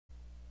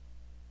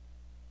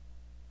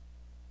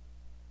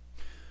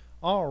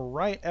All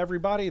right,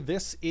 everybody,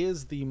 this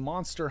is the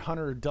Monster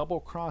Hunter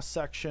double cross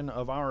section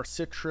of our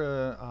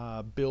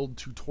Citra build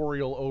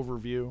tutorial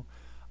overview.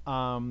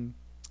 Um,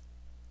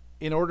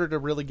 in order to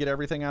really get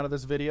everything out of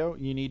this video,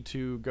 you need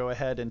to go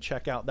ahead and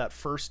check out that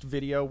first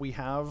video we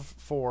have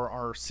for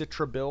our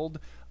Citra build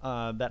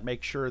that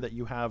makes sure that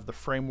you have the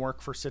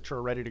framework for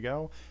Citra ready to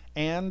go.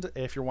 And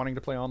if you're wanting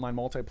to play online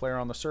multiplayer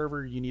on the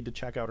server, you need to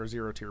check out our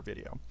zero tier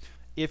video.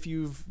 If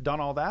you've done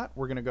all that,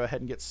 we're going to go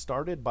ahead and get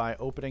started by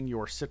opening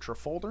your Citra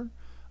folder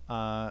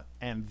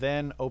and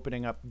then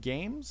opening up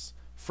games.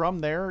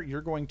 From there,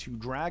 you're going to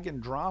drag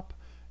and drop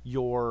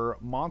your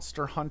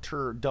Monster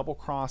Hunter Double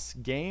Cross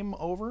game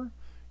over.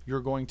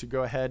 You're going to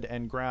go ahead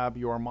and grab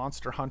your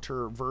Monster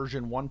Hunter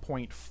version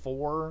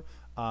 1.4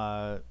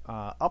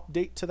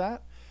 update to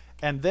that.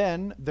 And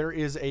then there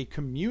is a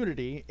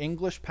community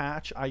English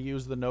patch. I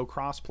use the no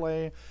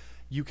crossplay.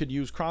 You could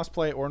use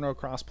crossplay or no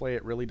crossplay.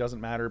 It really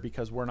doesn't matter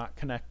because we're not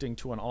connecting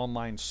to an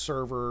online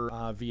server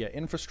via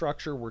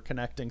infrastructure. We're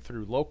connecting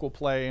through local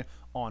play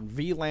on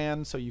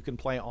VLAN, so you can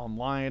play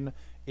online.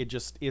 It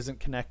just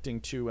isn't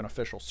connecting to an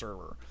official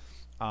server.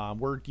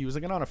 We're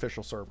using an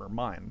unofficial server,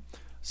 mine.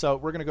 So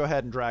we're going to go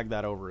ahead and drag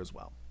that over as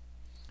well.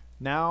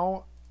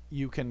 Now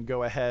you can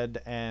go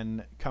ahead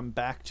and come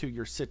back to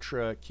your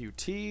Citra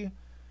QT,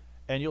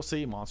 and you'll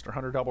see Monster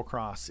Hunter Double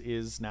Cross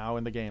is now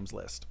in the games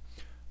list.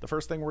 The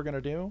first thing we're going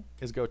to do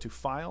is go to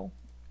File,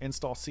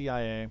 Install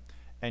CIA,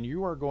 and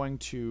you are going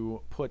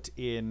to put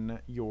in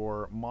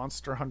your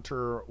Monster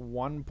Hunter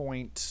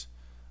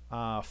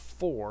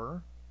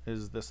 1.4.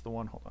 Is this the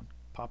one? Hold on.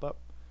 Pop up.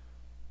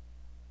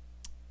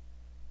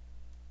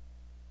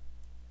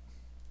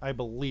 I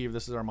believe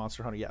this is our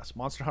Monster Hunter. Yes,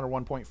 Monster Hunter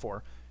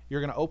 1.4.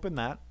 You're going to open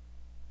that,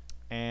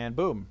 and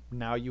boom.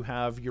 Now you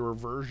have your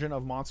version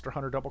of Monster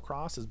Hunter Double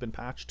Cross has been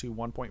patched to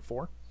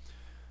 1.4.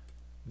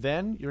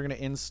 Then you're going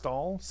to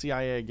install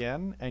CIA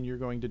again, and you're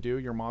going to do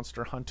your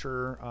Monster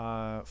Hunter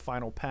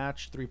final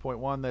patch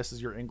 3.1. This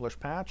is your English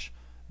patch.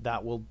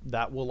 That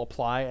will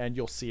apply, and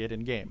you'll see it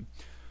in game.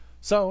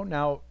 So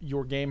now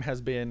your game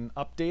has been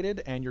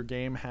updated, and your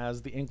game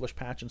has the English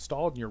patch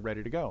installed, and you're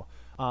ready to go.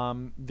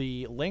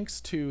 The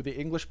links to the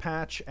English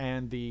patch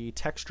and the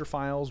texture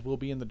files will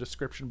be in the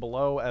description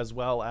below, as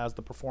well as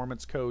the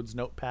performance codes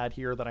notepad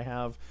here that I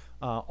have.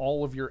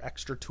 All of your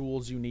extra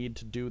tools you need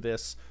to do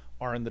this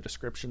are in the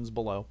descriptions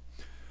below.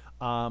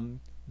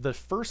 The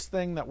first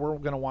thing that we're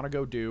going to want to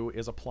go do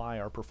is apply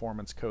our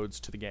performance codes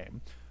to the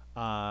game.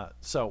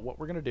 So what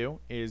we're going to do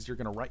is you're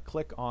going to right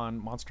click on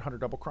Monster Hunter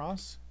Double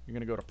Cross. You're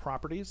going to go to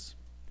Properties,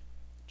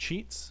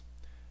 Cheats,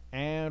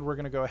 and we're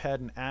going to go ahead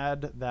and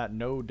add that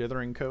no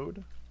dithering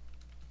code.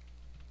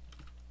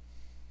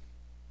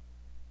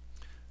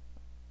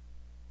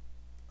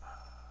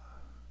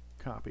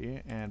 Copy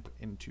and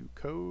into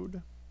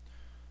code.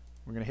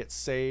 We're going to hit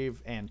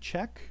save and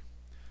check.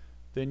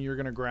 Then you're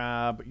going to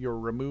grab your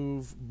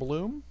remove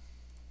bloom.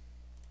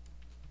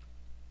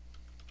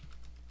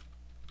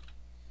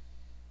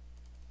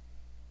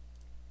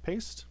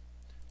 Paste,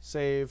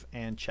 save,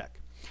 and check.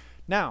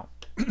 Now,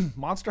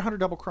 Monster Hunter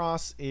Double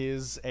Cross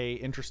is an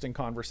interesting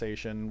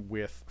conversation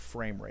with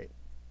frame rate.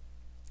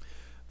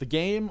 The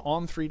game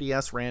on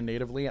 3DS ran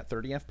natively at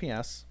 30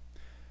 FPS.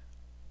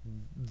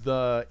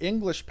 The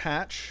English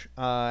patch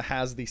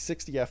has the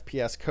 60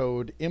 FPS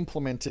code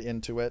implemented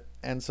into it,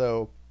 and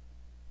so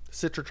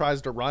Citra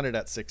tries to run it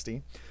at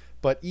 60.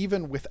 But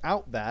even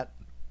without that,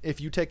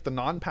 if you take the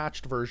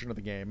non-patched version of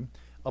the game,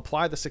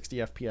 apply the 60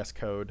 FPS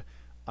code,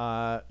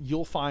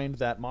 you'll find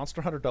that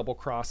Monster Hunter Double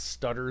Cross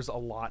stutters a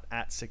lot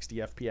at 60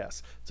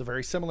 FPS. It's a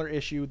very similar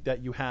issue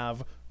that you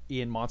have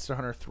in Monster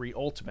Hunter 3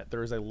 Ultimate.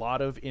 There is a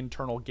lot of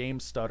internal game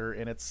stutter,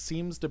 and it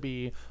seems to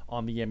be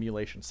on the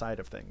emulation side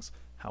of things.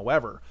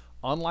 However,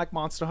 unlike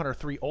Monster Hunter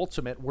 3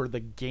 Ultimate, where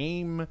the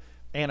game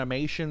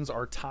animations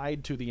are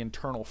tied to the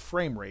internal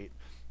frame rate,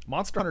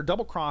 Monster Hunter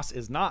Double Cross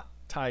is not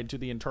tied to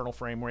the internal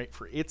frame rate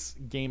for its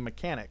game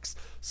mechanics.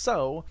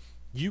 So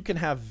you can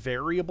have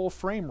variable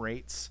frame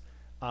rates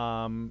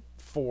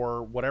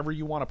for whatever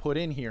you want to put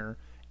in here,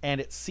 and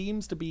it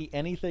seems to be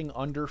anything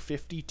under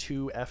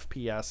 52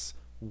 FPS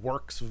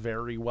works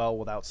very well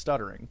without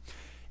stuttering.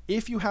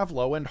 If you have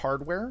low-end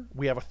hardware,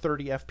 we have a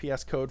 30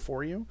 FPS code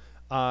for you.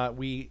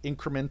 We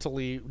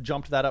incrementally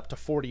jumped that up to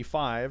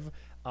 45.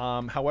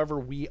 However,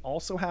 we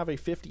also have a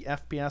 50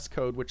 FPS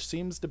code, which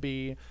seems to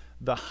be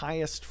the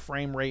highest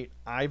frame rate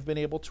I've been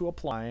able to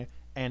apply,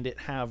 and it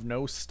have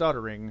no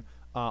stuttering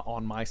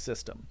on my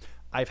system.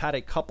 I've had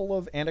a couple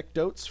of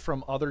anecdotes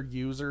from other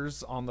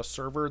users on the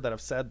server that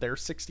have said their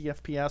 60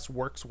 FPS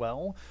works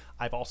well.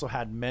 I've also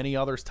had many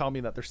others tell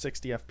me that their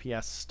 60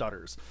 FPS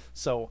stutters.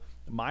 So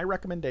my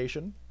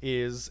recommendation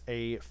is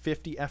a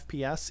 50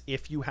 FPS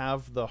if you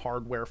have the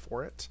hardware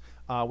for it,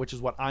 which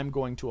is what I'm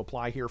going to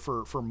apply here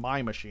for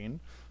my machine.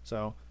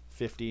 So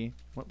 50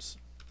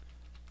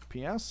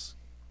 FPS.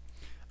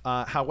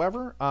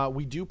 However,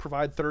 we do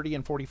provide 30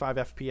 and 45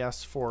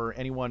 FPS for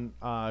anyone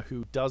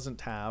who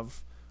doesn't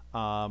have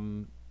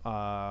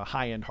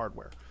high-end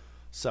hardware.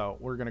 So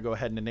we're going to go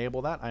ahead and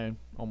enable that. I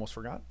almost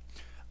forgot.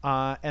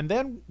 And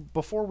then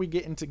before we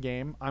get into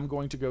game, I'm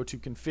going to go to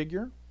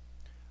configure.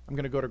 I'm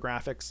going to go to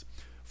graphics.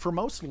 For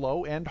most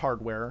low-end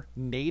hardware,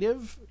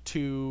 native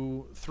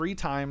to 3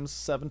 times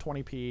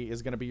 720p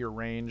is going to be your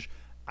range.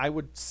 I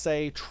would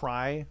say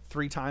try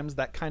 3 times.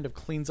 That kind of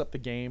cleans up the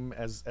game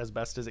as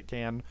best as it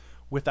can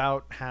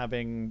without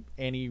having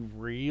any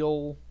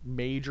real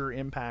major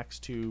impacts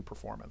to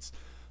performance.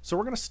 So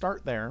we're going to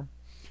start there.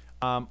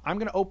 I'm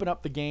going to open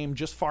up the game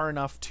just far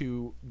enough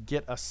to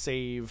get a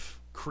save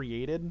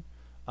created.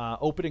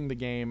 Opening the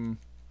game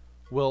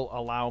will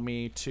allow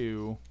me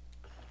to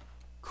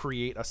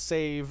create a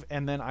save,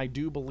 and then I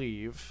do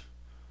believe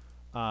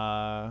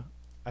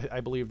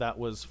I believe that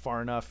was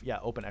far enough. Yeah,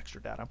 open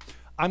extra data.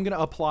 I'm going to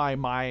apply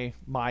my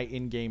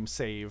in-game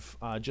save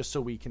just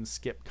so we can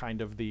skip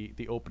kind of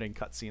the opening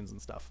cutscenes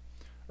and stuff.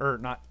 Or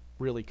not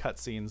really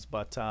cutscenes,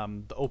 but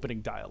the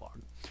opening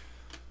dialogue.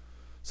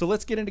 So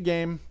let's get into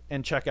game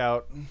and check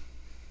out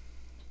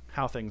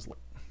how things look.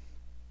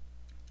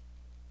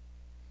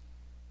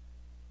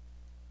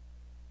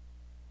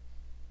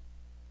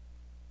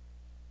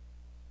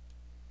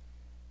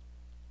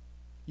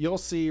 You'll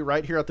see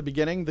right here at the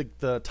beginning,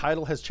 the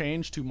title has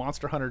changed to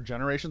Monster Hunter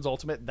Generations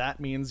Ultimate. That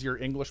means your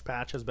English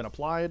patch has been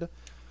applied.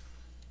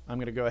 I'm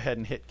going to go ahead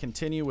and hit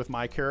continue with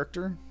my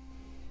character.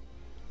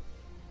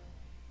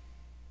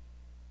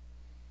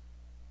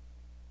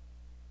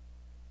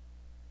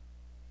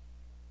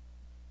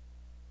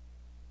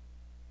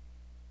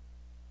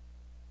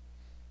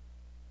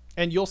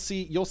 And you'll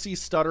see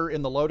stutter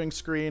in the loading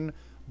screen,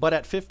 but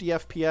at 50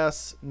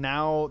 FPS,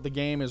 now the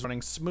game is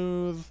running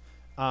smooth.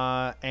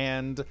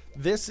 And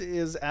this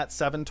is at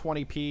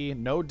 720p,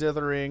 no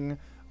dithering,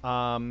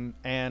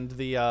 and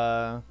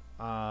the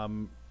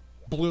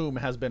bloom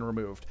has been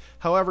removed.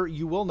 However,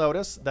 you will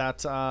notice that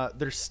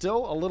there's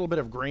still a little bit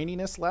of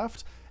graininess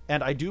left,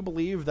 and I do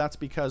believe that's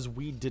because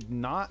we did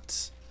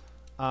not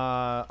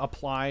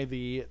apply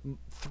the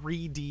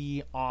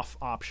 3D off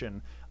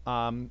option.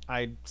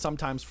 I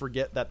sometimes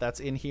forget that that's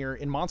in here.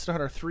 In Monster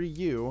Hunter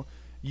 3U,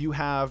 you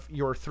have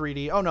your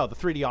 3D. Oh no, the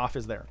 3D off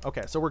is there.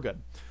 Okay, so we're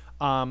good.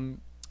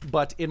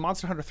 But in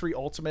Monster Hunter 3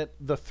 Ultimate,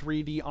 the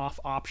 3D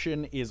off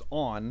option is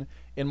on.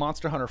 In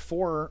Monster Hunter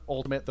 4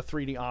 Ultimate, the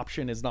 3D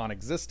option is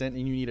non-existent,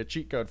 and you need a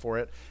cheat code for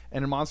it.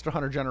 And in Monster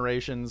Hunter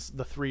Generations,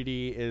 the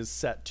 3D is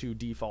set to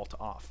default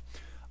off.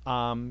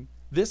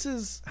 This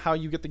is how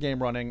you get the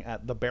game running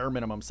at the bare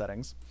minimum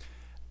settings.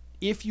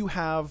 If you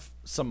have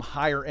some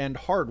higher-end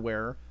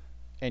hardware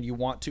and you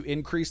want to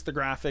increase the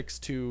graphics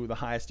to the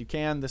highest you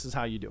can, this is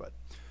how you do it.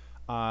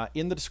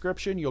 In the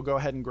description, you'll go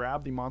ahead and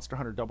grab the Monster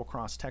Hunter Double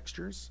Cross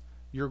textures.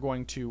 You're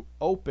going to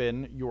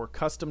open your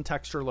custom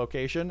texture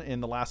location. In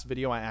the last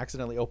video, I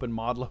accidentally opened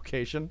mod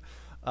location.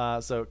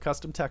 So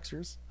custom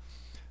textures.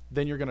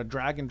 Then you're going to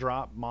drag and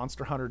drop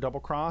Monster Hunter Double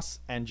Cross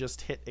and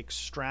just hit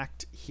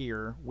extract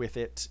here with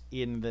it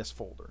in this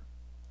folder.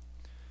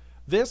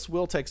 This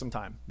will take some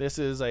time. This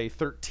is a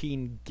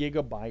 13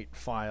 gigabyte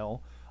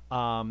file.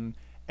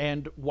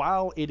 And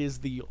while it is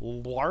the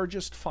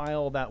largest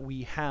file that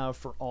we have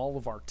for all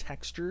of our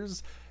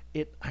textures,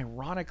 it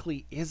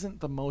ironically isn't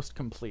the most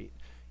complete.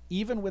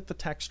 Even with the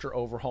texture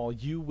overhaul,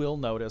 you will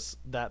notice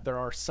that there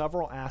are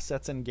several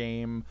assets in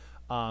game.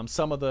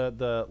 Some of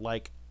the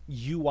like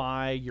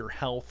UI, your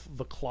health,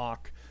 the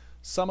clock,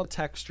 some of the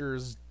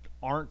textures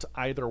aren't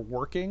either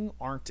working,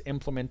 aren't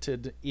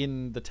implemented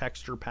in the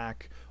texture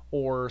pack,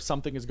 or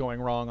something is going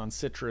wrong on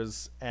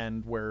Citra's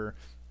end where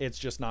it's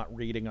just not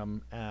reading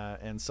them.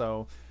 And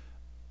so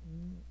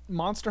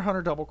Monster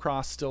Hunter Double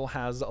Cross still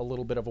has a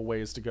little bit of a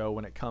ways to go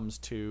when it comes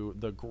to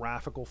the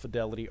graphical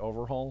fidelity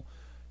overhaul.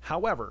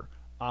 However,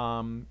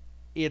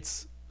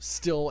 it's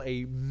still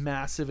a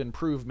massive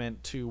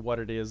improvement to what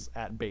it is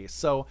at base.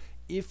 So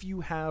if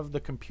you have the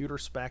computer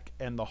spec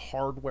and the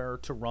hardware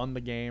to run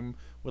the game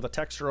with a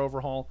texture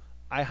overhaul,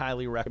 I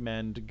highly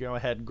recommend go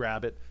ahead and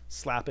grab it,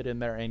 slap it in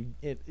there, and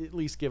at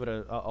least give it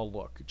a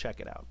look. Check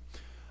it out.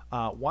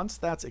 Once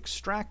that's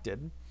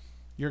extracted,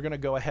 you're going to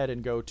go ahead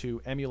and go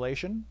to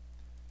Emulation,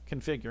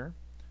 Configure,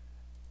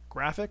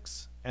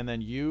 Graphics, and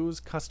then use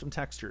Custom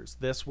Textures.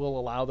 This will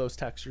allow those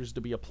textures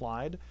to be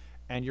applied,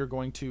 and you're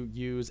going to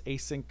use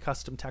Async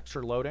Custom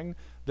Texture Loading.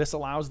 This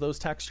allows those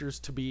textures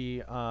to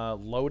be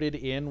loaded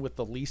in with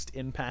the least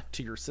impact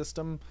to your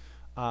system.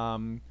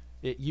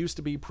 It used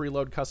to be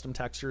preload custom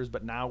textures,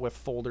 but now with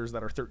folders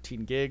that are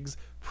 13 gigs,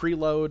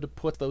 preload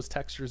puts those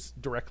textures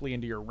directly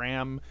into your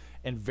RAM,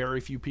 and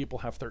very few people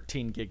have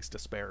 13 gigs to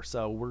spare.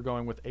 So we're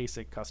going with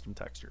async custom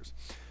textures.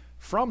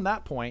 From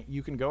that point,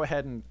 you can go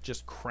ahead and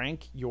just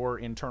crank your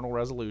internal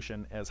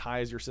resolution as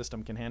high as your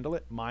system can handle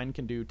it. Mine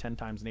can do 10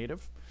 times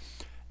native.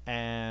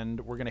 And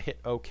we're going to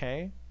hit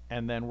OK,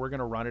 and then we're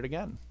going to run it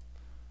again.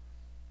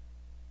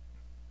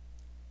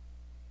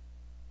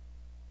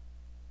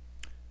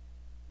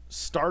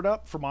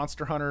 Startup for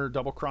Monster Hunter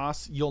Double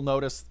Cross, you'll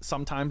notice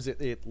sometimes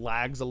it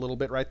lags a little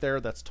bit right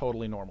there. That's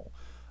totally normal.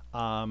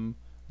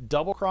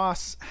 Double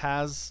Cross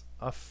has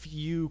a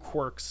few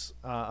quirks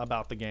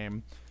about the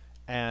game,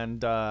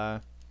 and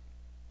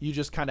You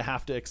just kind of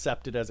have to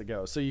accept it as it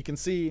goes. So you can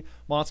see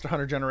Monster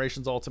Hunter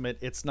Generations Ultimate,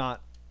 it's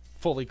not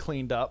fully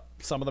cleaned up.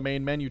 Some of the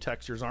main menu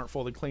textures aren't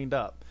fully cleaned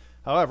up.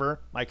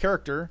 However, my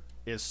character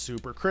is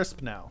super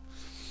crisp now.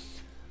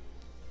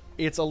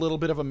 It's a little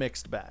bit of a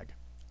mixed bag.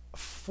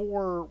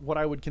 For what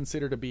I would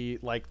consider to be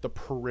like the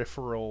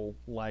peripheral,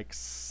 like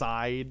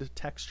side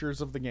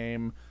textures of the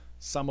game,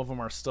 some of them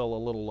are still a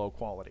little low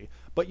quality.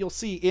 But you'll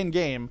see in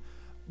game,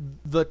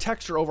 the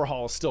texture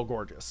overhaul is still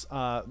gorgeous.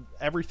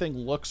 Everything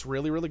looks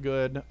really, really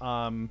good.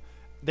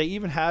 They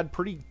even had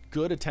pretty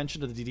good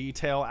attention to the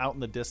detail out in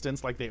the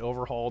distance. Like they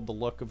overhauled the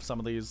look of some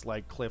of these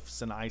like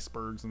cliffs and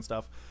icebergs and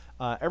stuff.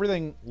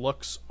 Everything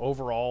looks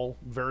overall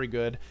very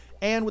good.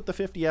 And with the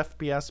 50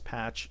 FPS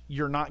patch,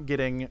 you're not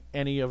getting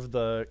any of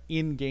the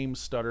in-game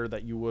stutter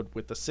that you would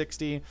with the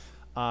 60.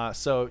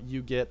 So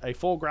you get a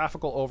full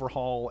graphical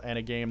overhaul and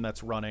a game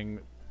that's running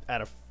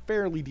at a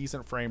fairly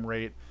decent frame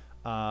rate,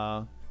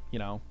 you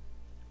know,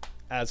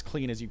 as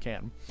clean as you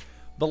can.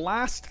 The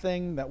last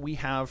thing that we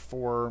have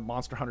for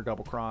Monster Hunter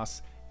Double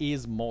Cross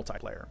is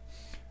multiplayer.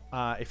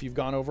 If you've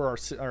gone over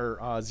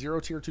our Zero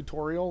Tier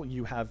tutorial,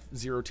 you have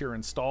Zero Tier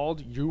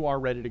installed, you are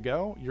ready to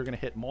go. You're going to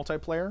hit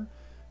multiplayer,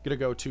 going to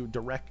go to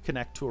direct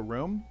connect to a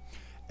room,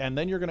 and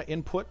then you're going to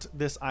input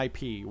this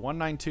IP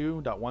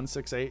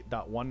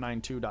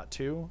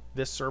 192.168.192.2.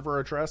 This server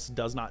address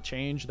does not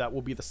change. That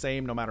will be the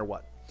same no matter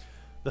what.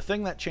 The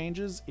thing that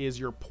changes is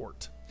your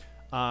port.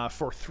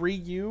 For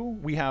 3U,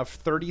 we have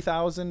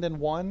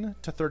 30,001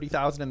 to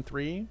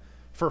 30,003.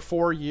 For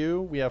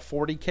 4U, we have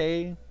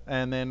 40K,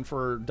 and then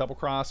for Double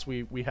Cross,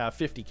 we have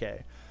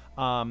 50K.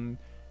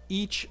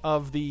 Each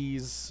of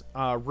these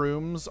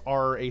rooms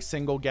are a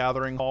single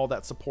gathering hall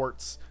that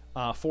supports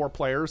 4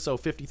 players, so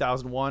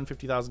 50,001,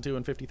 50,002,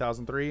 and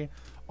 50,003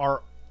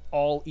 are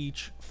all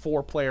each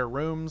 4-player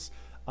rooms.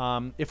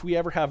 If we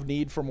ever have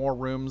need for more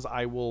rooms,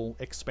 I will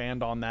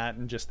expand on that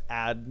and just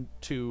add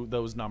to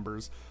those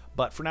numbers.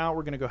 But for now,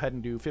 we're going to go ahead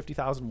and do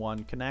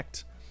 50,001,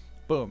 connect,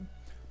 boom.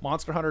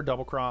 Monster Hunter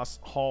Double Cross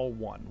Hall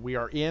 1. We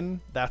are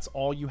in. That's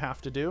all you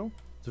have to do.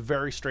 It's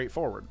very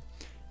straightforward.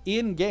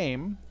 In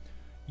game,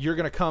 you're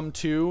going to come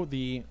to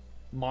the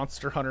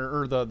Monster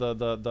Hunter, or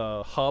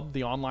the hub,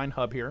 the online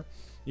hub here.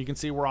 You can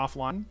see we're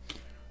offline.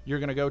 You're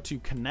going to go to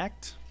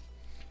connect,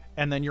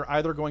 and then you're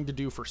either going to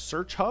do for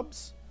search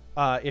hubs,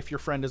 if your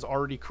friend has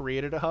already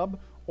created a hub,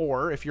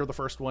 or if you're the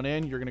first one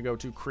in, you're going to go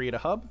to create a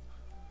hub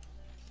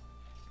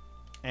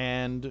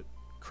and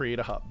create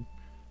a hub.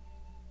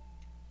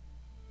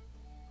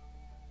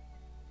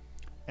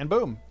 And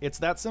boom, it's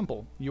that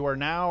simple. You are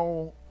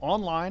now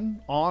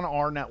online on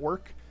our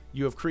network.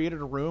 You have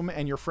created a room,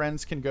 and your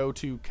friends can go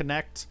to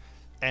connect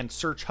and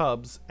search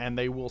hubs, and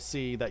they will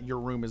see that your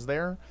room is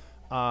there,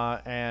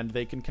 and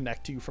they can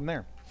connect to you from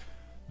there.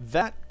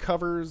 That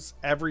covers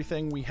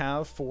everything we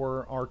have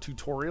for our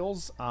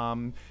tutorials.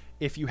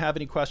 If you have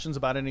any questions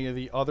about any of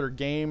the other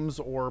games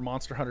or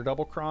Monster Hunter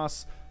Double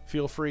Cross,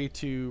 feel free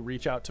to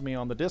reach out to me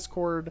on the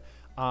Discord.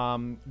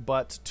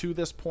 But to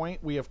this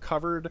point, we have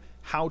covered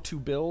how to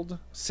build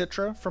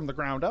Citra from the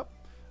ground up,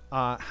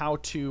 how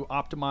to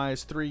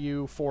optimize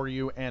 3U,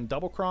 4U, and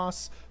Double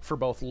Cross for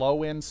both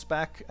low-end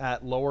spec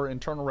at lower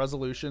internal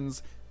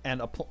resolutions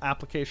and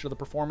application of the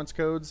performance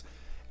codes,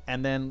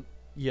 and then,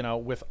 you know,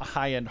 with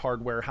high-end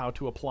hardware, how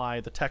to apply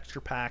the texture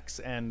packs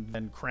and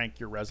then crank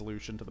your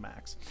resolution to the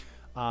max.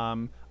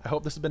 I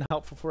hope this has been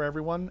helpful for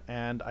everyone,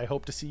 and I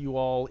hope to see you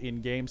all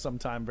in game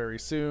sometime very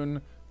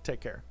soon.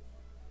 Take care.